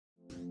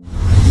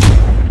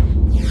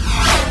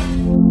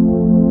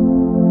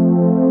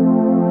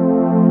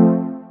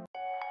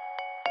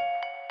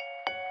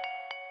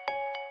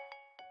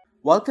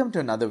Welcome to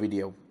another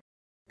video.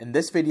 In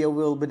this video,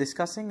 we'll be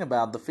discussing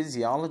about the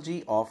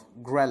physiology of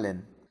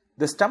ghrelin.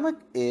 The stomach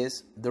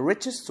is the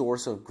richest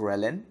source of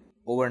ghrelin.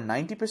 Over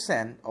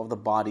 90% of the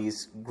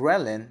body's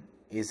ghrelin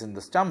is in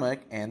the stomach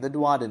and the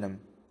duodenum.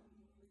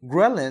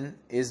 Ghrelin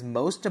is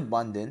most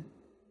abundant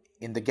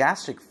in the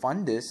gastric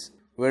fundus,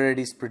 where it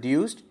is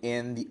produced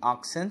in the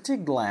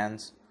oxyntic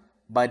glands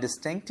by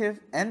distinctive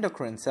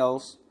endocrine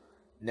cells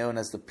known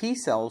as the P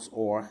cells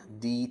or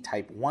D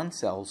type 1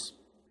 cells.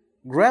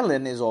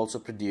 Ghrelin is also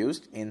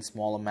produced in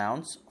small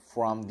amounts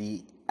from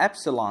the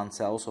epsilon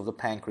cells of the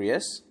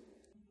pancreas.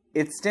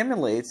 It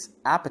stimulates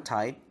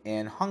appetite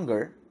and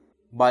hunger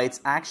by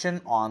its action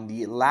on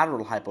the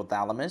lateral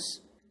hypothalamus.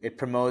 It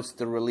promotes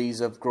the release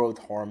of growth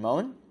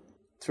hormone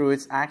through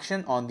its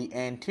action on the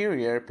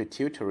anterior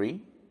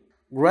pituitary.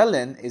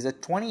 Ghrelin is a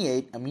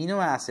 28 amino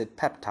acid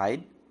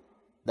peptide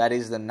that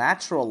is the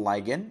natural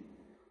ligand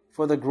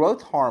for the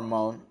growth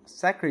hormone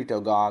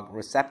secretagogue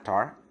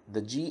receptor,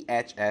 the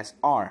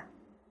GHSR.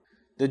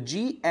 The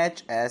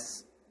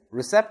GHS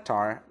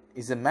receptor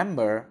is a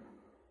member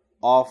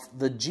of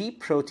the G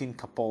protein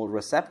coupled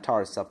receptor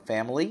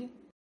subfamily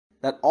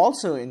that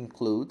also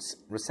includes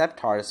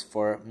receptors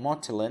for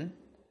motilin,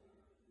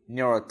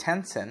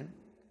 neurotensin,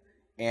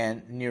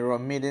 and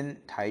neuromidin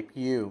type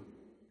U.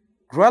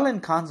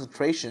 Ghrelin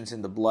concentrations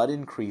in the blood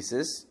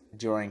increases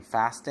during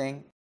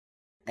fasting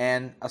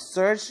and a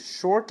surge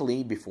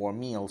shortly before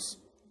meals.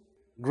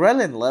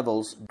 Ghrelin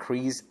levels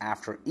increase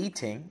after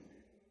eating.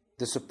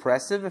 The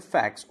suppressive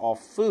effects of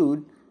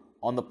food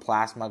on the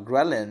plasma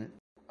ghrelin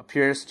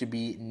appears to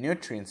be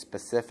nutrient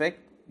specific,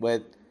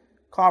 with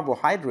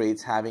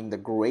carbohydrates having the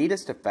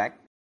greatest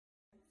effect,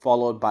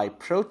 followed by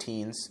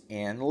proteins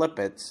and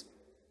lipids.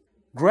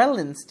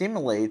 Ghrelin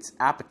stimulates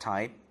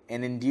appetite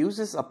and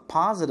induces a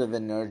positive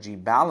energy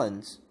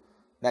balance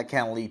that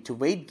can lead to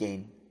weight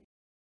gain.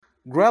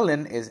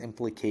 Ghrelin is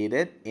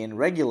implicated in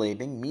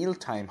regulating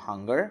mealtime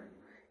hunger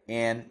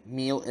and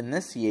meal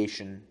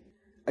initiation.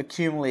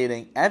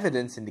 Accumulating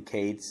evidence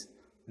indicates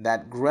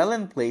that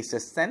ghrelin plays a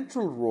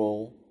central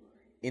role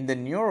in the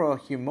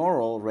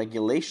neurohumoral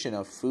regulation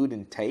of food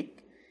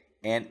intake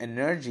and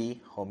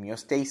energy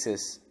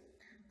homeostasis.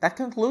 That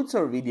concludes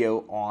our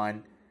video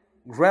on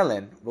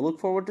ghrelin. We look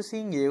forward to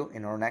seeing you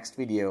in our next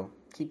video.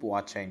 Keep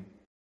watching.